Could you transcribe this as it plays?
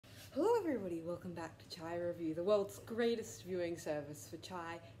everybody, welcome back to Chai Review, the world's greatest viewing service for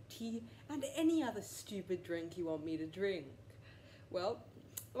chai, tea, and any other stupid drink you want me to drink. Well,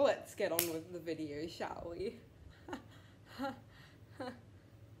 let's get on with the video, shall we?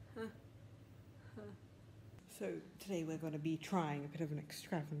 So today we're going to be trying a bit of an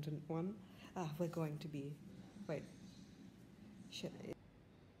extravagant one. We're going to be... wait. Shit.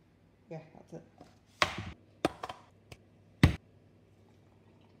 Yeah, that's it.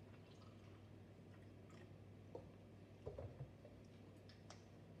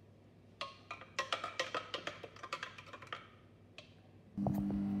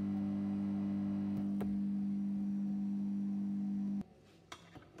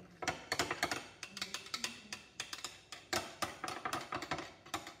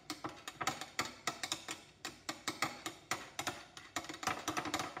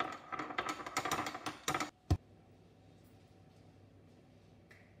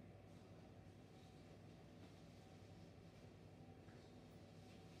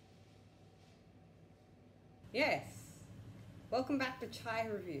 Yes, welcome back to Chai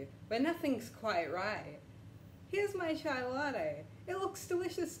Review, where nothing's quite right. Here's my chai latte. It looks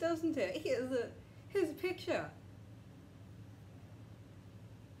delicious, doesn't it? Here's a picture.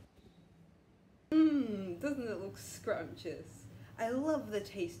 Doesn't it look scrumptious? I love the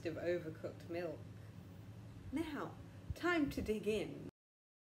taste of overcooked milk. Now, time to dig in.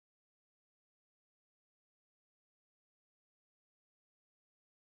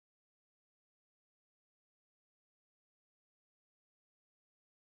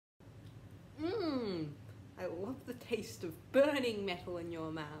 I love the taste of burning metal in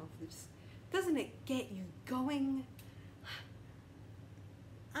your mouth. Doesn't it get you going?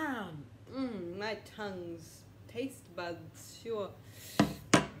 My tongue's taste buds sure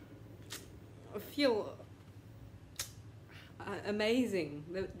feel amazing.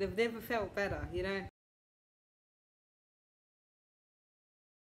 They've never felt better, you know?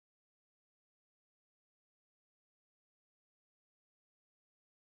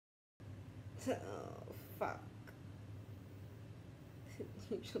 Oh, fuck. It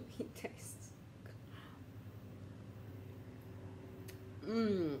usually tastes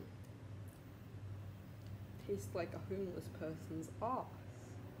tastes like a homeless person's arse.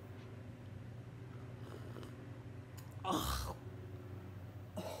 Oh.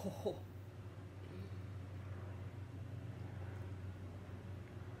 Oh.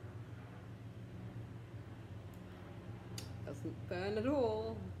 Doesn't burn at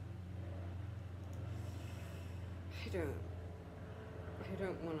all. I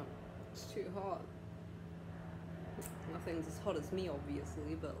don't want to, it's too hot. Nothing's as hot as me,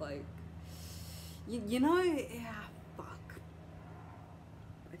 obviously, but like, you know, yeah, fuck.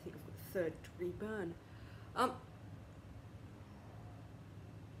 I think I've got a third-degree burn.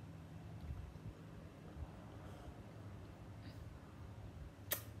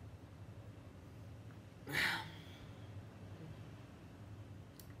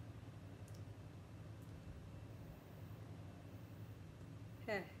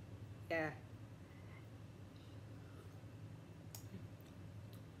 Yeah.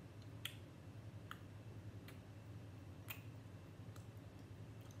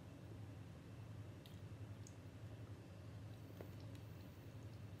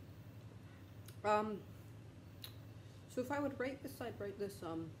 So if I would rate this, I'd rate this,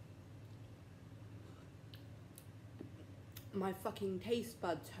 my fucking taste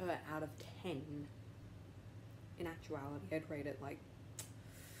buds hurt out of 10. In actuality, I'd rate it like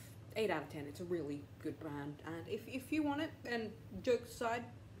 8 out of 10. It's a really good brand, and if you want it, and jokes aside,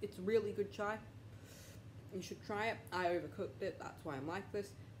 it's really good chai. You should try it. I overcooked it, that's why I'm like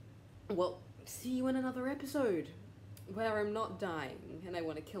this. Well, see you in another episode, where I'm not dying, and I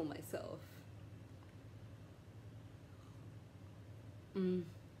want to kill myself. Fuck.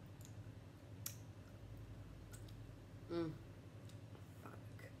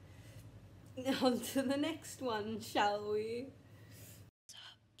 On to the next one, shall we?